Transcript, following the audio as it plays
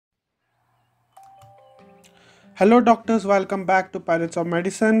Hello doctors, welcome back to Pirates of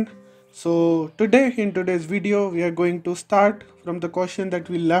Medicine. So in today's video we are going to start from the question that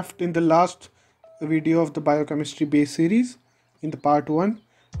we left in the last video of the biochemistry base series in the part 1,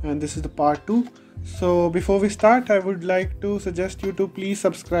 and this is the part 2. So before we start, I would like to suggest you to please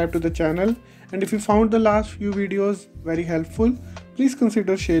subscribe to the channel, and if you found the last few videos very helpful, please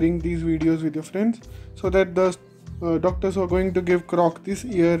consider sharing these videos with your friends so that the doctors who are going to give Krok this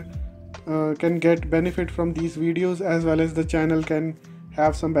year can get benefit from these videos, as well as the channel can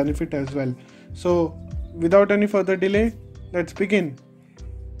have some benefit as well. So without any further delay, let's begin.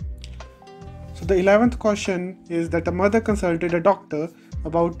 So the 11th question is that a mother consulted a doctor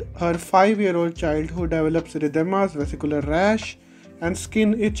about her 5-year-old child who develops erythemas, vesicular rash and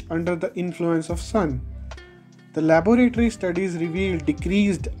skin itch under the influence of sun. The laboratory studies revealed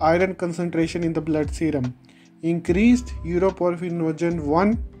decreased iron concentration in the blood serum, increased uroporphyrinogen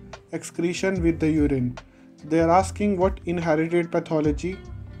 1 excretion with the urine. They are asking what inherited pathology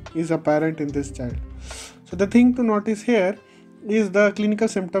is apparent in this child. So the thing to notice here is the clinical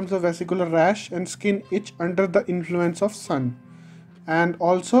symptoms of vesicular rash and skin itch under the influence of sun. And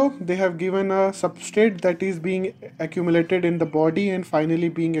also they have given a substrate that is being accumulated in the body and finally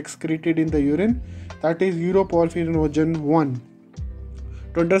being excreted in the urine, that is uroporphyrinogen 1.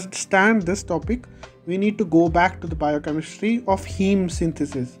 To understand this topic, we need to go back to the biochemistry of heme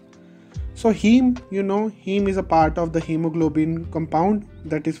synthesis. So heme, heme is a part of the hemoglobin compound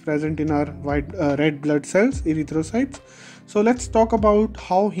that is present in our red blood cells, erythrocytes. So let's talk about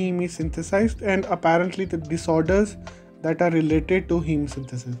how heme is synthesized and apparently the disorders that are related to heme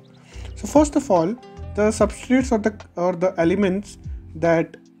synthesis. So first of all, the substrates or the elements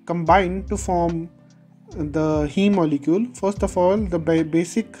that combine to form the heme molecule. First of all, the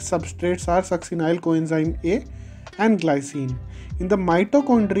basic substrates are succinyl coenzyme A and glycine. In the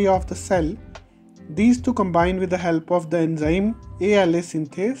mitochondria of the cell, these two combine with the help of the enzyme ALA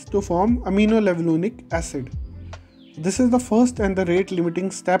synthase to form aminolevulinic acid. This is the first and the rate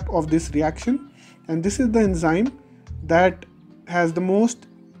limiting step of this reaction, and this is the enzyme that has the most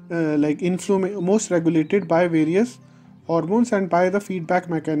most regulated by various hormones and by the feedback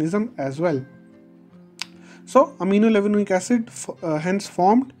mechanism as well. So aminolevulinic acid hence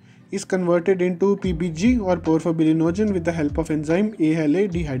formed is converted into PBG or porphobilinogen with the help of enzyme ALA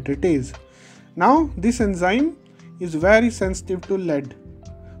dehydratase. Now this enzyme is very sensitive to lead.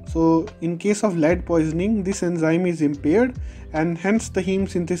 So in case of lead poisoning, this enzyme is impaired and hence the heme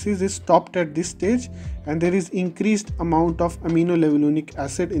synthesis is stopped at this stage, and there is increased amount of aminolevulinic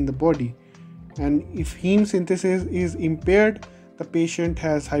acid in the body. And if heme synthesis is impaired, the patient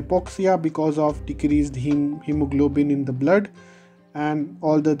has hypoxia because of decreased hemoglobin in the blood and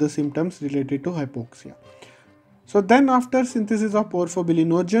all the other symptoms related to hypoxia. So then after synthesis of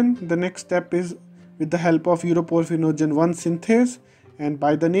porphobilinogen, the next step is with the help of uroporphyrinogen 1 synthase, and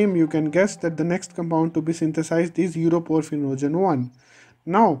by the name you can guess that the next compound to be synthesized is uroporphyrinogen 1.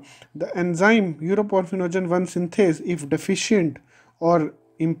 Now the enzyme uroporphyrinogen 1 synthase, if deficient or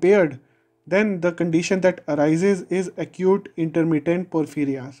impaired, then the condition that arises is acute intermittent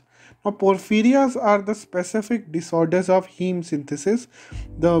porphyrias. Now porphyrias are the specific disorders of heme synthesis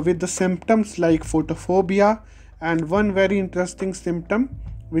with the symptoms like photophobia and one very interesting symptom,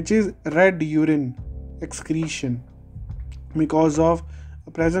 which is red urine excretion because of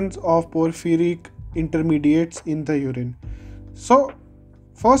the presence of porphyric intermediates in the urine. So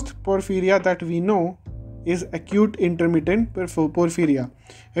first porphyria that we know is acute intermittent porphyria.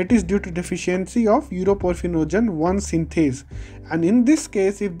 It is due to deficiency of uroporphyrinogen 1 synthase, and in this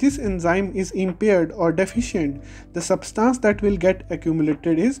case, if this enzyme is impaired or deficient, the substance that will get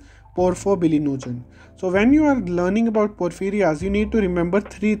accumulated is porphobilinogen. So when you are learning about porphyrias, you need to remember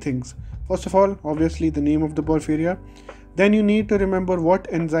 3 things. First of all, obviously the name of the porphyria. Then you need to remember what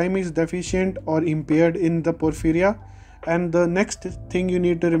enzyme is deficient or impaired in the porphyria, and the next thing you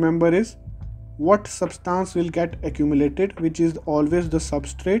need to remember is what substance will get accumulated, which is always the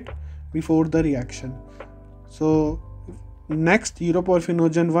substrate before the reaction. So next,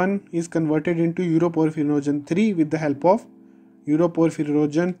 uroporphyrinogen 1 is converted into uroporphyrinogen 3 with the help of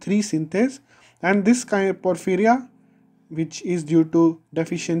uroporphyrinogen 3 synthase, and this kind of porphyria, which is due to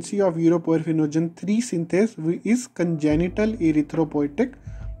deficiency of uroporphyrinogen 3 synthase, is congenital erythropoietic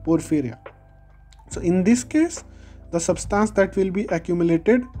porphyria. So in this case, the substance that will be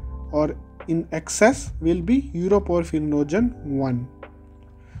accumulated or in excess will be uroporphyrinogen 1.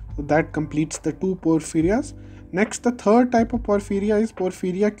 So that completes the 2 porphyrias. Next, the third type of porphyria is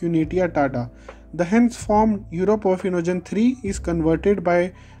porphyria cuneata tarda. The hence formed uroporphyrinogen 3 is converted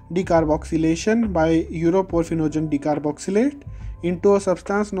by decarboxylation by uroporphyrinogen decarboxylate into a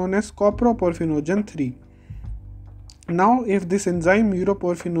substance known as coproporphyrinogen 3. Now, if this enzyme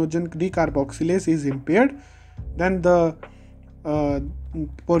uroporphinogen decarboxylase is impaired, then the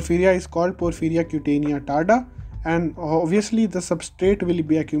porphyria is called Porphyria cutanea tarda, and obviously the substrate will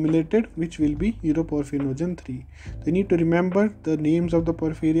be accumulated, which will be uroporphinogen 3. You need to remember the names of the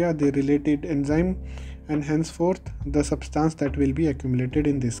porphyria, their related enzyme, and henceforth the substance that will be accumulated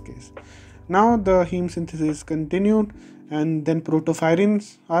in this case. Now the heme synthesis continued, and then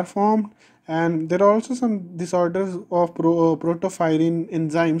protophyrenes are formed, and there are also some disorders of protophyrin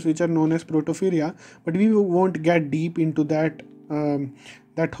enzymes which are known as protophyria, but we won't get deep into that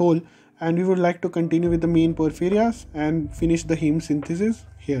whole, and we would like to continue with the main porphyrias and finish the heme synthesis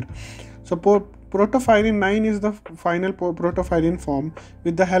here. So protophyrin 9 is the final protophyrin form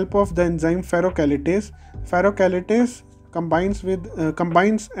with the help of the enzyme ferrochelatase. Ferrochelatase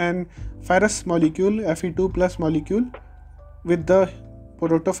combines an ferrous molecule, Fe2 plus molecule, with the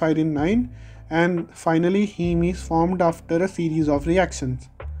protophyrin 9, and finally heme is formed after a series of reactions.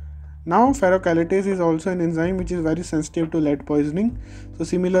 Now ferrochelatase is also an enzyme which is very sensitive to lead poisoning. So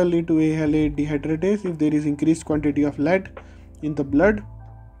similarly to ALA dehydratase, if there is increased quantity of lead in the blood,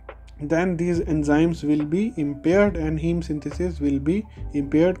 then these enzymes will be impaired and heme synthesis will be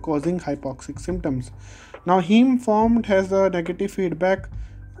impaired, causing hypoxic symptoms. Now heme formed has a negative feedback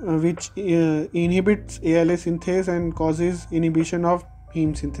which inhibits ALA synthase and causes inhibition of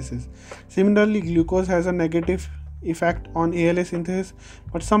heme synthesis. Similarly, glucose has a negative effect on ALA synthesis,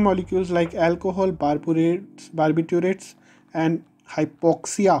 but some molecules like alcohol, barbiturates, and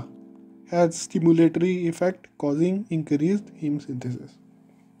hypoxia has stimulatory effect, causing increased heme synthesis.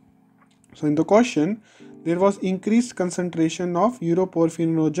 So in the question, there was increased concentration of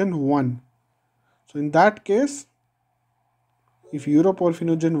uroporphinogen 1. So in that case, if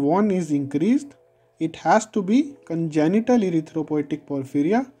uroporphinogen 1 is increased, it has to be congenital erythropoietic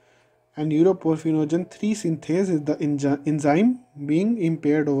porphyria, and uroporphinogen 3 synthase is the enzyme being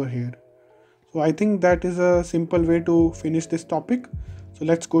impaired over here. So I think that is a simple way to finish this topic. So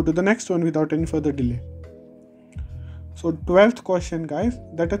let's go to the next one without any further delay. So 12th question, guys,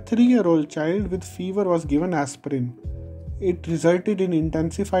 that a 3-year-old child with fever was given aspirin. It resulted in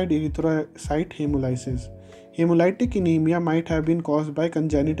intensified erythrocyte hemolysis. Hemolytic anemia might have been caused by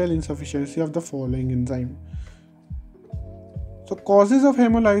congenital insufficiency of the following enzyme. So causes of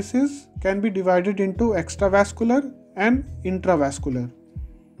hemolysis can be divided into extravascular and intravascular.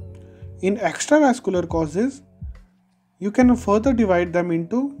 In extravascular causes, you can further divide them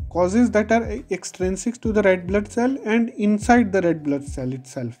into causes that are extrinsic to the red blood cell and inside the red blood cell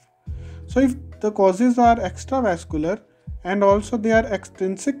itself. So if the causes are extravascular and also they are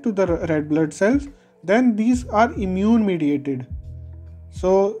extrinsic to the red blood cells, then these are immune mediated.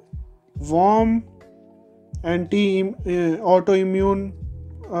 So warm, autoimmune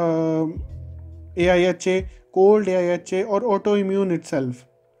AIHA, cold AIHA, or autoimmune itself.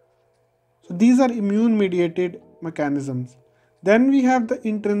 So these are immune mediated mechanisms. Then we have the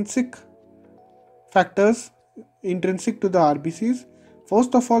intrinsic factors intrinsic to the RBCs.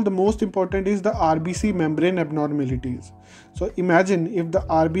 First of all, the most important is the RBC membrane abnormalities. So imagine if the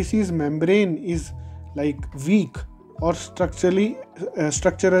RBC's membrane is like weak or structurally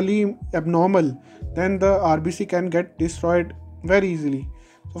abnormal, then the RBC can get destroyed very easily.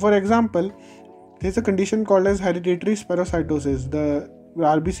 So for example, there is a condition called as hereditary spherocytosis. The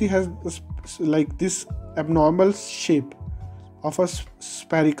RBC has like this abnormal shape of a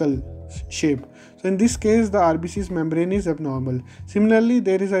spherical shape. So in this case, the RBC's membrane is abnormal. Similarly,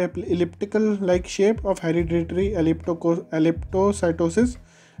 there is a elliptical like shape of hereditary elliptocytosis,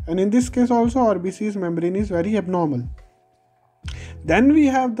 and in this case also RBC's membrane is very abnormal. Then we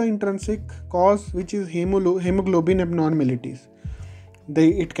have the intrinsic cause, which is hemoglobin abnormalities.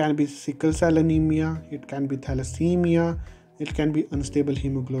 It can be sickle cell anemia, it can be thalassemia, it can be unstable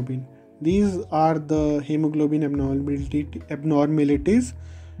hemoglobin. These are the hemoglobin abnormalities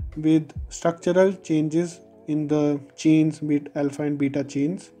with structural changes in the chains, alpha and beta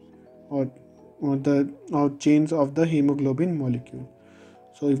chains, or chains of the hemoglobin molecule.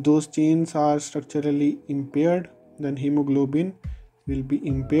 So if those chains are structurally impaired, then hemoglobin will be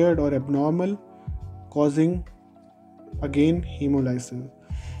impaired or abnormal, causing again hemolysis.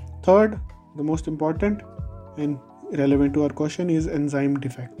 Third, the most important and relevant to our question is enzyme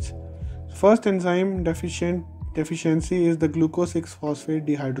defects. First enzyme deficiency is the glucose 6-phosphate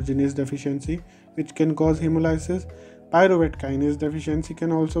dehydrogenase deficiency, which can cause hemolysis. Pyruvate kinase deficiency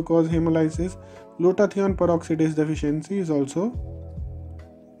can also cause hemolysis. Glutathione peroxidase deficiency is also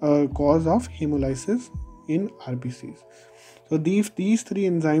a cause of hemolysis in RBCs. So these three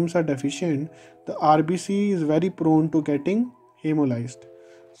enzymes are deficient, the RBC is very prone to getting hemolyzed.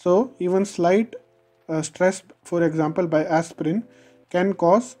 So even slight stress, for example by aspirin, can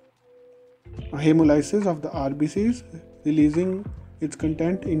cause hemolysis of the RBCs, releasing its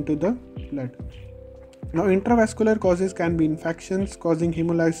content into the blood. Now, intravascular causes can be infections causing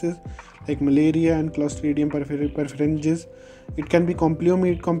hemolysis like malaria and Clostridium perfringens. It can be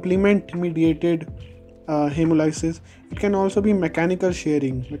complement mediated hemolysis. It can also be mechanical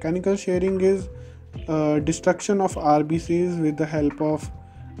shearing. Mechanical shearing is destruction of RBCs with the help of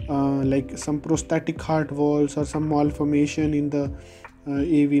like some prostatic heart valves or some malformation in the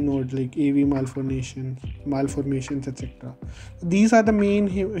AV node, like AV malformations, etc. These are the main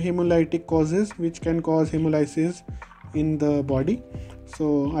hemolytic causes which can cause hemolysis in the body.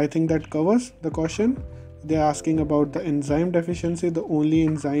 So I think that covers the question. They're asking about the enzyme deficiency. The only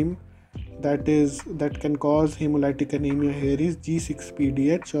enzyme that can cause hemolytic anemia here is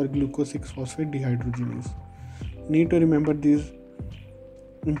G6PDH or glucose 6-phosphate dehydrogenase. Need to remember these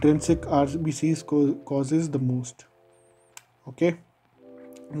intrinsic RBCs causes the most. Okay,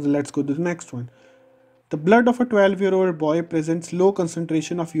 let's go to the next one. The blood of a 12-year-old boy presents low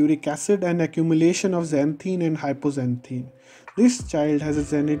concentration of uric acid and accumulation of xanthine and hypoxanthine. This child has a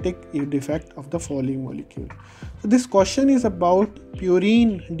genetic defect of the following molecule. So this question is about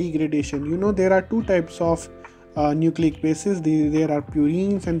purine degradation. You know, there are two types of nucleic bases. There are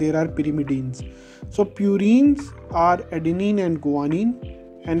purines and there are pyrimidines. So purines are adenine and guanine,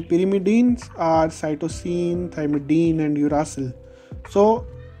 and pyrimidines are cytosine, thymidine and uracil. So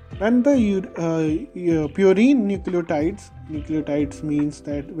when the purine nucleotides means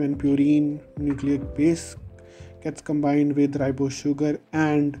that when purine nucleic base gets combined with ribose sugar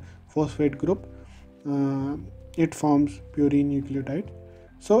and phosphate group, it forms purine nucleotide.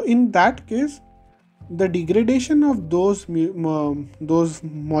 So in that case, the degradation of those molecules,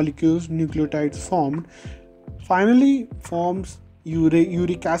 nucleotides formed, finally forms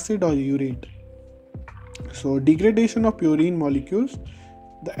uric acid or urate. So degradation of purine molecules,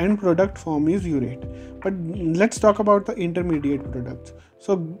 the end product form is urate. But let's talk about the intermediate products.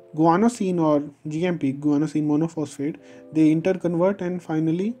 So guanosine or GMP, guanosine monophosphate, they interconvert and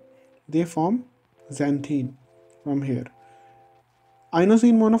finally they form xanthine from here.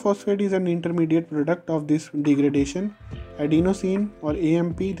 Inosine monophosphate is an intermediate product of this degradation. Adenosine or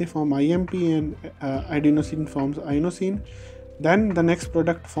AMP, they form IMP, and adenosine forms inosine. Then the next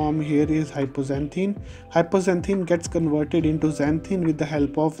product form here is hypoxanthine. Hypoxanthine gets converted into xanthine with the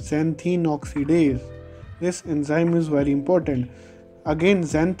help of xanthine oxidase. This enzyme is very important. Again,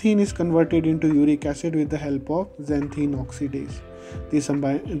 xanthine is converted into uric acid with the help of xanthine oxidase. This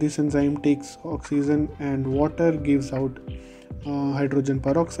enzyme takes oxygen and water, gives out hydrogen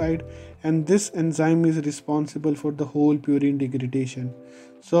peroxide, and this enzyme is responsible for the whole purine degradation.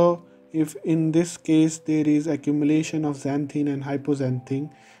 So if in this case there is accumulation of xanthine and hypoxanthine,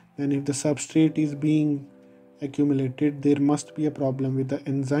 then if the substrate is being accumulated, there must be a problem with the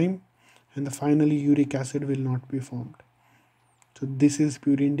enzyme, and finally uric acid will not be formed. So this is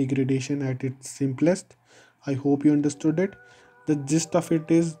purine degradation at its simplest. I hope you understood it. The gist of it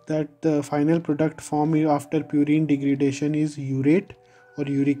is that the final product formed after purine degradation is urate or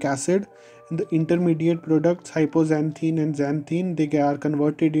uric acid, and the intermediate products hypoxanthine and xanthine, they are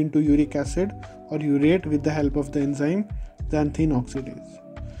converted into uric acid or urate with the help of the enzyme xanthine oxidase.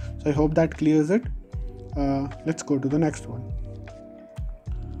 So I hope that clears it. Let's go to the next one.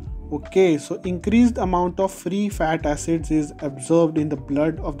 Okay, so increased amount of free fat acids is observed in the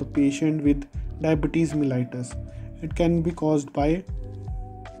blood of the patient with diabetes mellitus. It can be caused by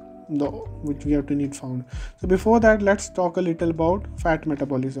which we have to need found. So before that, let's talk a little about fat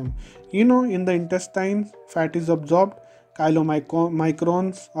metabolism. You know, in the intestines, fat is absorbed,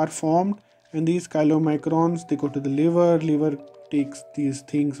 chylomicrons are formed, and these chylomicrons, they go to the liver takes these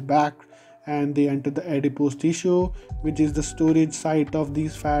things back and they enter the adipose tissue, which is the storage site of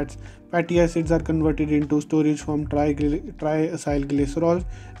these fats. Fatty acids are converted into storage from triacylglycerol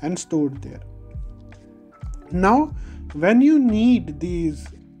and stored there. Now, when you need these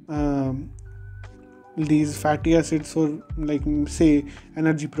fatty acids for, like, say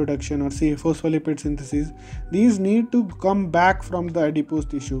energy production or say phospholipid synthesis, these need to come back from the adipose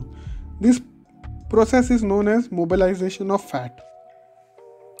tissue. This process is known as mobilization of fat.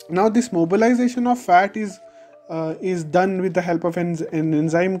 Now, this mobilization of fat is done with the help of an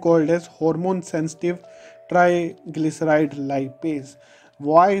enzyme called as hormone sensitive triglyceride lipase.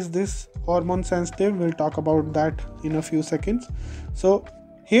 Why is this hormone sensitive? We'll talk about that in a few seconds. So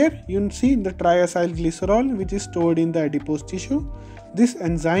here you see the triacylglycerol, which is stored in the adipose tissue. This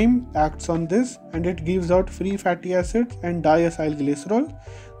enzyme acts on this and it gives out free fatty acids and diacylglycerol.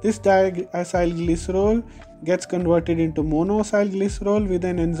 This diacylglycerol gets converted into monoacylglycerol with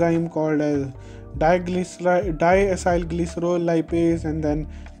an enzyme called as diacylglycerol lipase, and then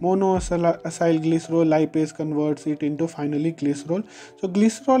monoacylglycerol lipase converts it into finally glycerol. So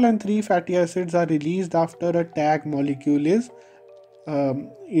glycerol and 3 fatty acids are released after a tag molecule is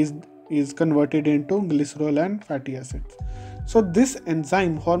converted into glycerol and fatty acids. So this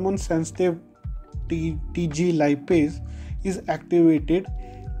enzyme, hormone sensitive TG lipase, is activated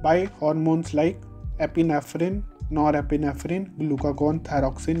by hormones like epinephrine, norepinephrine, glucagon,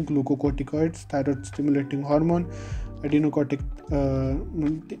 thyroxine, glucocorticoids, thyroid stimulating hormone, adenocortic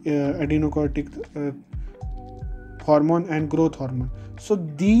hormone, and growth hormone. So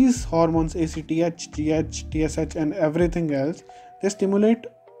these hormones, ACTH, GH, TSH, and everything else, they stimulate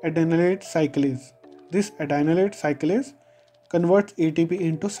adenylate cyclase. This adenylate cyclase converts ATP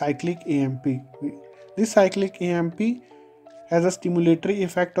into cyclic AMP. This cyclic AMP has a stimulatory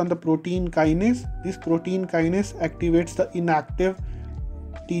effect on the protein kinase. This protein kinase activates the inactive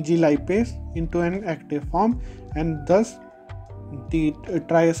TG lipase into an active form, and thus the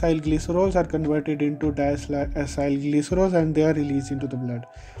triacylglycerols are converted into diacylglycerols and they are released into the blood.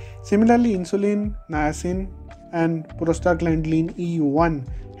 Similarly, insulin, niacin, and prostaglandin E1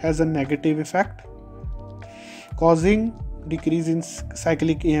 has a negative effect, causing decrease in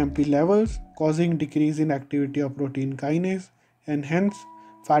cyclic AMP levels, causing decrease in activity of protein kinase, and hence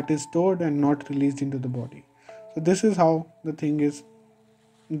fat is stored and not released into the body. So this is how the thing is,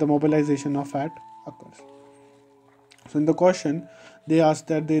 the mobilization of fat occurs. So in the question, they ask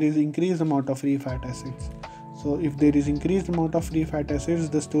that there is increased amount of free fat acids. So if there is increased amount of free fat acids,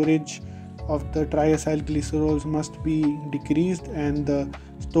 the storage of the triacylglycerols must be decreased and the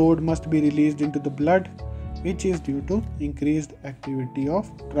stored must be released into the blood, which is due to increased activity of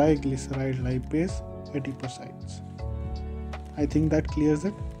triglyceride lipase adipocytes. I think that clears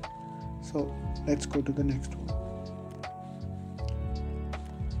it. So let's go to the next one.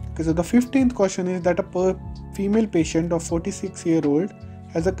 Okay, so the 15th question is that a female patient of 46-year-old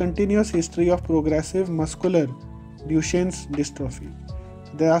has a continuous history of progressive muscular Duchenne's dystrophy.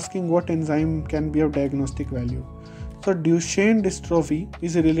 They're asking what enzyme can be of diagnostic value. So Duchenne dystrophy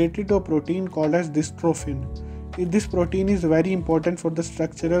is related to a protein called as dystrophin. This protein is very important for the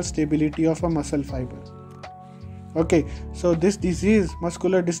structural stability of a muscle fiber. Okay, so this disease,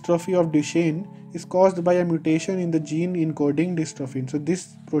 muscular dystrophy of Duchenne, is caused by a mutation in the gene encoding dystrophin. So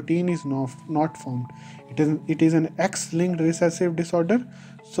this protein is not formed. It is an X-linked recessive disorder.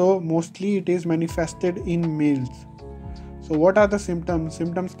 So mostly it is manifested in males. So what are the symptoms?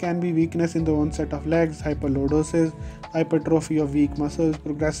 Symptoms can be weakness in the onset of legs, hyperlordosis, hypertrophy of weak muscles,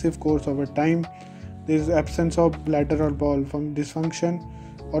 progressive course over time. There is absence of bladder or bowel dysfunction,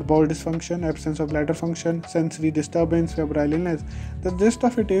 absence of bladder function, sensory disturbance, febrile illness. The gist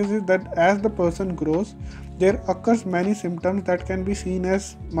of it is that as the person grows, there occurs many symptoms that can be seen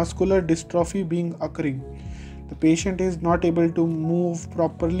as muscular dystrophy occurring. The patient is not able to move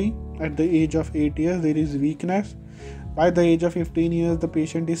properly at the age of 8 years. There is weakness. By the age of 15 years, the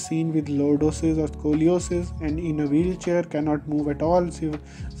patient is seen with lordosis or scoliosis and in a wheelchair, cannot move at all,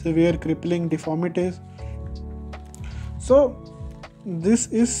 severe crippling deformities. So this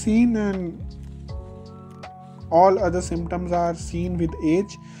is seen, and all other symptoms are seen with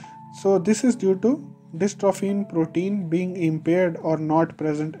age. So this is due to dystrophin protein being impaired or not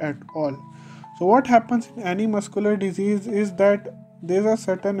present at all. So what happens in any muscular disease is that there are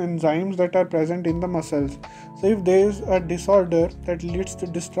certain enzymes that are present in the muscles. So if there is a disorder that leads to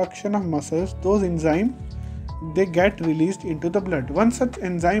destruction of muscles, those enzymes, they get released into the blood. One such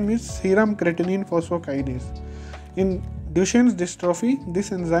enzyme is serum creatine phosphokinase. In Duchenne's dystrophy,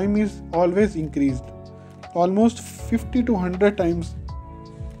 this enzyme is always increased, almost 50 to 100 times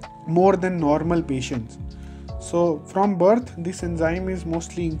more than normal patients. So from birth, this enzyme is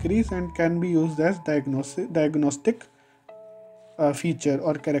mostly increased and can be used as diagnostic feature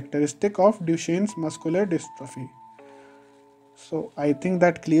or characteristic of Duchenne's muscular dystrophy. So I think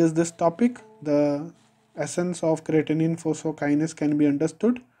that clears this topic. The essence of creatine phosphokinase can be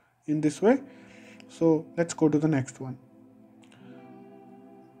understood in this way. So let's go to the next one.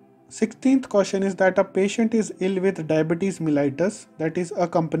 16th question is that a patient is ill with diabetes mellitus that is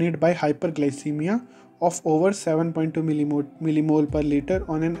accompanied by hyperglycemia of over 7.2 millimole per liter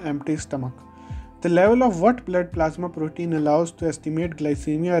on an empty stomach. The level of what blood plasma protein allows to estimate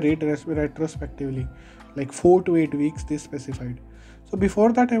glycemia rate retrospectively, like 4 to 8 weeks they specified. So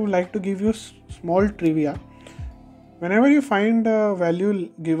before that, I would like to give you small trivia. Whenever you find a value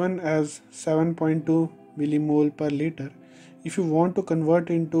given as 7.2 millimole per liter, if you want to convert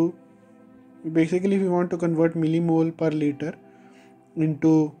millimole per liter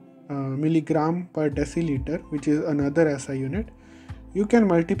into milligram per deciliter, which is another SI unit, you can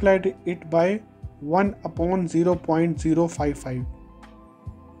multiply it by 1 upon 0.055.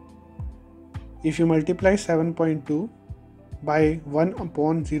 If you multiply 7.2 by 1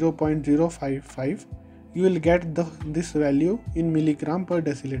 upon 0.055, you will get this value in milligram per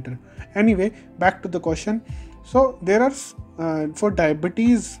deciliter. Anyway, back to the question. So there are for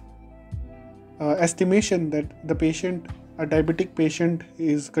diabetes estimation that a diabetic patient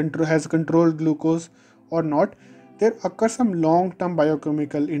has controlled glucose or not, there occur some long-term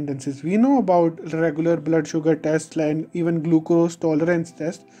biochemical indices. We know about regular blood sugar tests and even glucose tolerance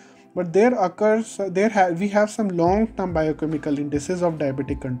tests, but we have some long-term biochemical indices of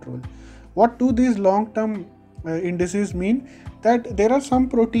diabetic control. What do these long-term indices mean? That there are some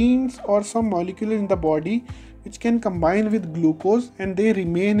proteins or some molecules in the body which can combine with glucose and they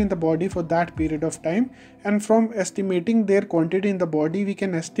remain in the body for that period of time, and from estimating their quantity in the body, we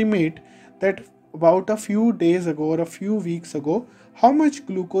can estimate that about a few days ago or a few weeks ago, how much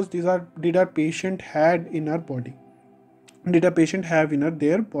glucose did our patient had in our body, did a patient have in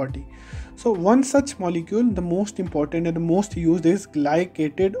their body. So one such molecule, the most important and the most used, is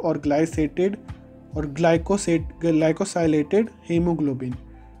glycated or glycated or glycosylated hemoglobin.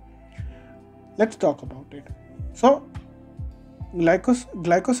 Let's talk about it. So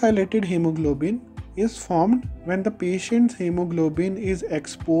glycosylated hemoglobin is formed when the patient's hemoglobin is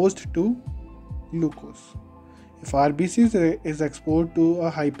exposed to glucose. If RBC is exposed to a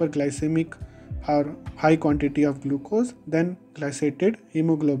hyperglycemic or high quantity of glucose, then glycated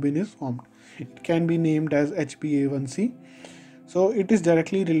hemoglobin is formed. It can be named as HbA1c. So it is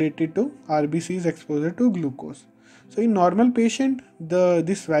directly related to RBC's exposure to glucose. So in normal patient,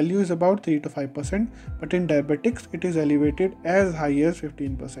 this value is about 3 to 5%, but in diabetics it is elevated as high as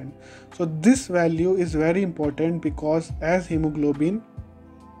 15%. So this value is very important because as hemoglobin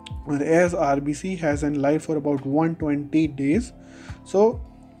or as RBC has a life for about 120 days, so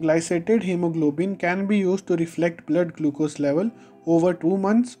glycated hemoglobin can be used to reflect blood glucose level over 2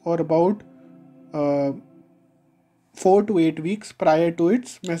 months or about 4 to 8 weeks prior to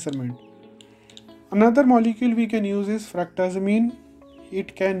its measurement. Another molecule we can use is fructosamine.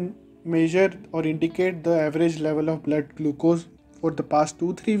 It can measure or indicate the average level of blood glucose for the past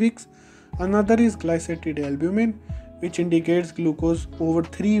 2-3 weeks. Another is glycated albumin, which indicates glucose over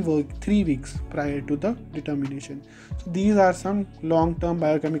 3 weeks prior to the determination. So these are some long-term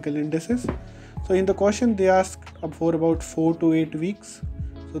biochemical indices. So in the question they asked for about 4 to 8 weeks.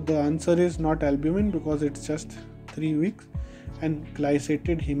 So the answer is not albumin because it's just 3 weeks, and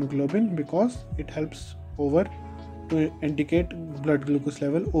glycated hemoglobin because it helps to indicate blood glucose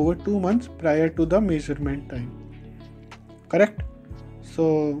level over 2 months prior to the measurement time. Correct?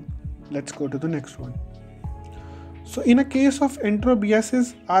 So let's go to the next one. So in a case of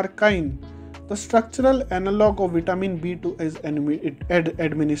enterobiasis archine, the structural analog of vitamin B2 is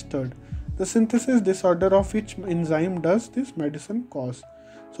administered. The synthesis disorder of which enzyme does this medicine cause?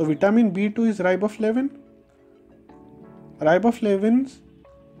 So vitamin B2 is riboflavin. Riboflavin's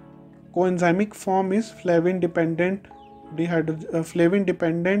coenzymic form is flavin-dependent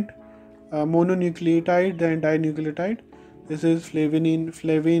mononucleotide and dinucleotide. This is flavin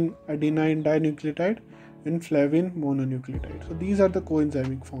adenine dinucleotide and flavin mononucleotide. So these are the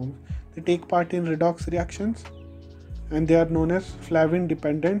coenzymic forms. They take part in redox reactions and they are known as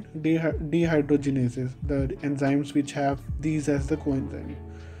flavin-dependent dehydrogenases, the enzymes which have these as the coenzyme.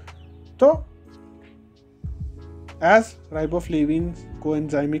 So as riboflavin's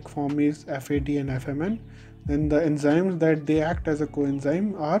coenzymic form is FAD and FMN, then the enzymes that they act as a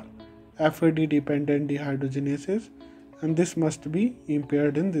coenzyme are FAD dependent dehydrogenases, and this must be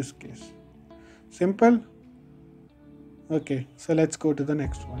impaired in this case. Simple? Okay, so let's go to the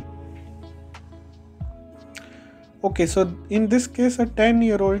next one. Okay, so in this case, a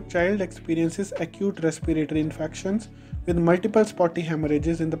 10-year-old child experiences acute respiratory infections with multiple spotty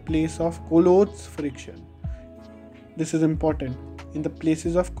hemorrhages in the place of clothes friction. This is important. In the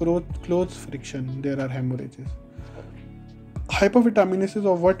places of clothes friction, there are hemorrhages. Hypovitaminasis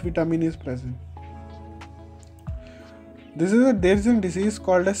of what vitamin is present? There is a disease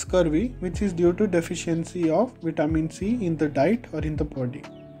called as scurvy, which is due to deficiency of vitamin C in the diet or in the body.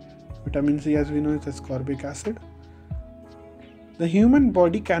 Vitamin C, as we know, is ascorbic acid. The human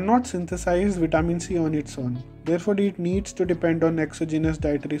body cannot synthesize vitamin C on its own. Therefore, it needs to depend on exogenous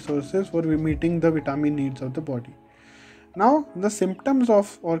dietary sources for meeting the vitamin needs of the body. Now, the symptoms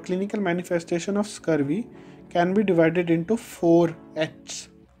of or clinical manifestation of scurvy can be divided into 4 H's.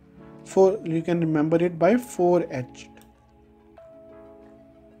 You can remember it by 4 H.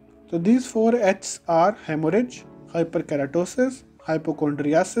 So these 4 H's are hemorrhage, hyperkeratosis,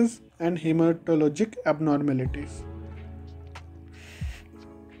 hypochondriasis, and hematologic abnormalities.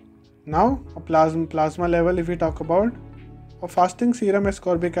 Now, a plasma level, if we talk about, a fasting serum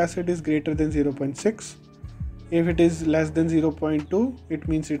ascorbic acid is greater than 0.6. If it is less than 0.2, it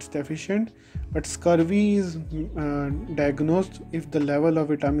means it's deficient. But scurvy is diagnosed if the level of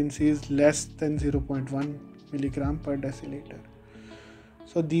vitamin C is less than 0.1 milligram per deciliter.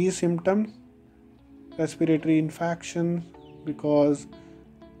 So these symptoms, respiratory infection, because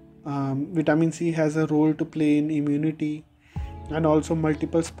vitamin C has a role to play in immunity, and also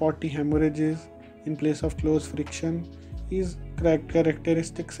multiple spotty hemorrhages in place of close friction is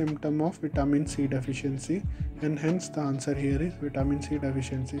characteristic symptom of vitamin C deficiency, and hence the answer here is vitamin C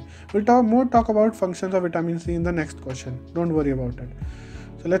deficiency. We'll talk about functions of vitamin C in the next question. Don't worry about it.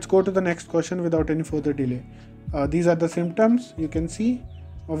 So let's go to the next question without any further delay. These are the symptoms you can see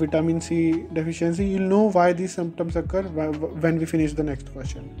of vitamin C deficiency. You'll know why these symptoms occur when we finish the next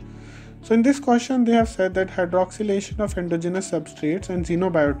question. So in this question, they have said that hydroxylation of endogenous substrates and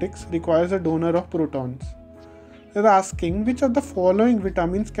xenobiotics requires a donor of protons. They're asking which of the following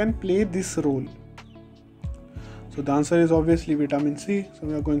vitamins can play this role. So the answer is obviously vitamin C. So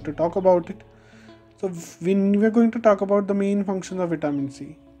we are going to talk about it. So we are going to talk about the main functions of vitamin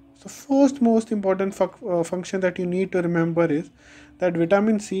C. So first most important function that you need to remember is that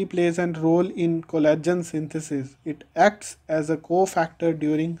vitamin C plays a role in collagen synthesis. It acts as a cofactor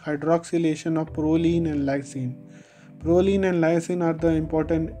during hydroxylation of proline and lysine. Proline and lysine are the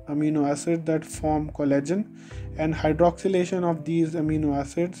important amino acids that form collagen, and hydroxylation of these amino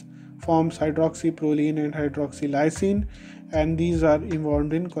acids forms hydroxyproline and hydroxylysine, and these are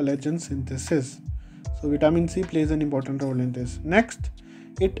involved in collagen synthesis. So vitamin C plays an important role in this. Next,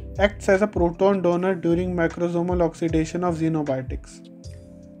 it acts as a proton donor during macrosomal oxidation of xenobiotics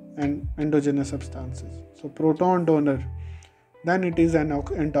and endogenous substances. So proton donor. Then it is an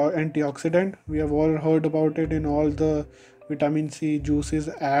antioxidant. We have all heard about it in all the vitamin C juices,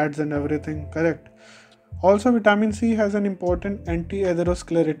 ads and everything, correct? Also, vitamin C has an important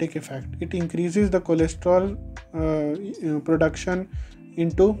anti-atherosclerotic effect. It increases the cholesterol production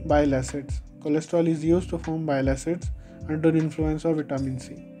into bile acids. Cholesterol is used to form bile acids under influence of vitamin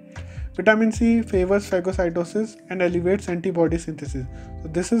C. Vitamin C favors phagocytosis and elevates antibody synthesis. So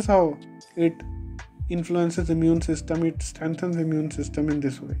this is how it influences immune system. It strengthens immune system in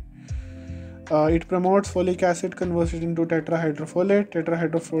this way. It promotes folic acid converted into tetrahydrofolate.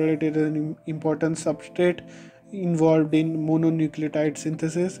 Tetrahydrofolate is an important substrate involved in mononucleotide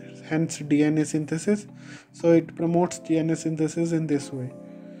synthesis, hence DNA synthesis. So it promotes DNA synthesis in this way.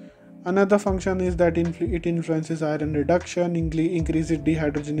 Another function is that it influences iron reduction, increases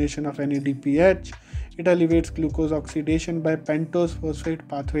dehydrogenation of NADPH. It elevates glucose oxidation by pentose phosphate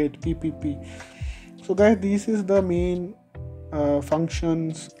pathway PPP. So guys, this is the main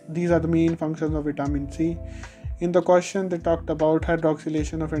functions. These are the main functions of vitamin C. In the question, they talked about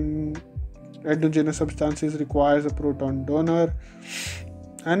hydroxylation of endogenous substances requires a proton donor,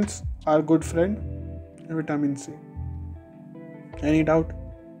 hence our good friend vitamin C. Any doubt?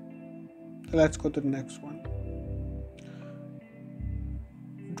 Let's go to the next one.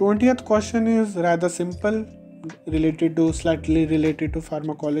 20th question is rather simple, slightly related to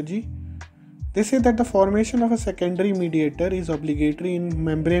pharmacology. They say that the formation of a secondary mediator is obligatory in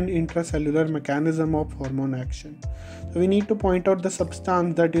membrane intracellular mechanism of hormone action. So we need to point out the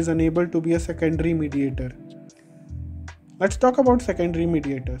substance that is unable to be a secondary mediator. Let's talk about secondary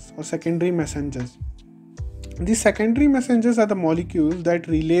mediators or secondary messengers. These secondary messengers are the molecules that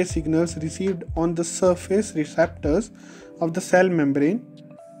relay signals received on the surface receptors of the cell membrane,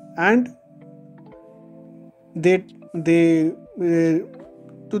 and they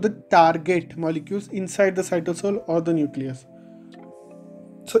to the target molecules inside the cytosol or the nucleus.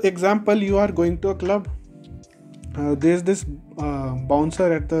 So example, you are going to a club. There's this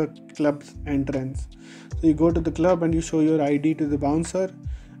bouncer at the club's entrance. So you go to the club and you show your ID to the bouncer,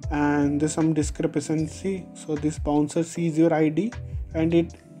 and there's some discrepancy. So this bouncer sees your ID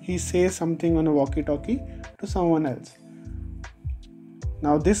and he says something on a walkie-talkie to someone else.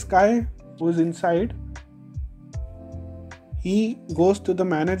 Now this guy who is inside, he goes to the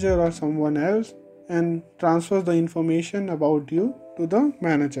manager or someone else and transfers the information about you to the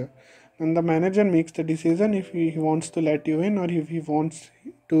manager, and the manager makes the decision if he wants to let you in or if he wants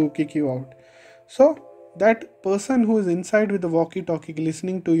to kick you out. So that person who is inside with the walkie-talkie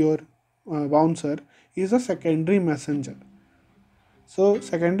listening to your bouncer is a secondary messenger. So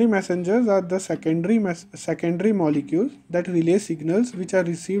secondary messengers are the secondary molecules that relay signals which are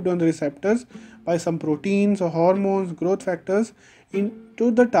received on the receptors by some proteins or hormones, growth factors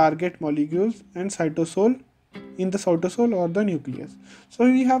into the target molecules and cytosol in the cytosol or the nucleus. So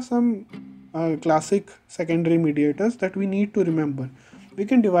we have some classic secondary mediators that we need to remember. We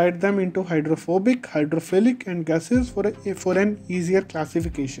can divide them into hydrophobic, hydrophilic, and gaseous for an easier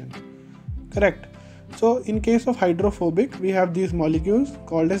classification. Correct. So in case of hydrophobic, we have these molecules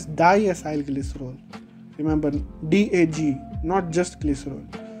called as diacylglycerol. Remember, DAG, not just glycerol.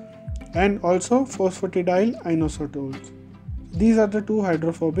 And also phosphatidyl inositols. These are the two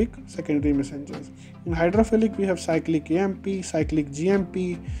hydrophobic secondary messengers. In hydrophilic, we have cyclic AMP, cyclic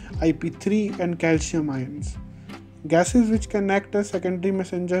GMP, IP3, and calcium ions. Gases which can act as secondary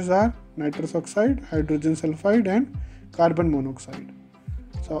messengers are nitrous oxide, hydrogen sulfide, and carbon monoxide.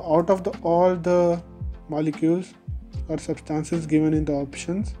 So out of all the molecules or substances given in the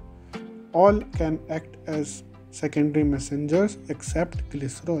options, all can act as secondary messengers except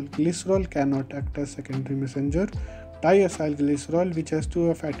glycerol. Glycerol cannot act as secondary messenger. Diacylglycerol, which has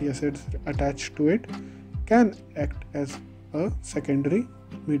two fatty acids attached to it, can act as a secondary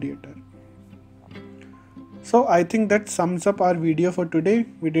mediator. So I think that sums up our video for today.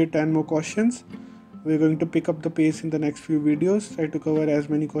 We did 10 more questions. We're going to pick up the pace in the next few videos, try to cover as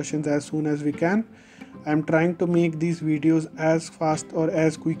many questions as soon as we can. I'm trying to make these videos as fast or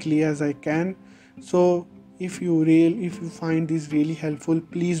as quickly as I can. So if you find these really helpful,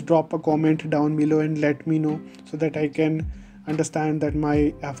 please drop a comment down below and let me know, so that I can understand that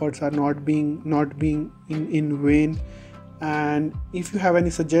my efforts are not being in vain. And if you have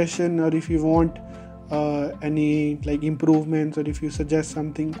any suggestion, or if you want any improvements, or if you suggest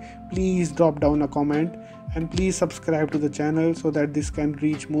something, please drop down a comment, and please subscribe to the channel so that this can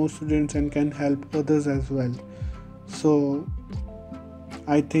reach more students and can help others as well. So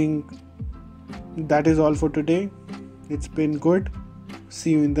I think that is all for today. It's been good.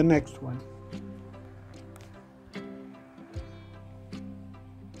 See you in the next one.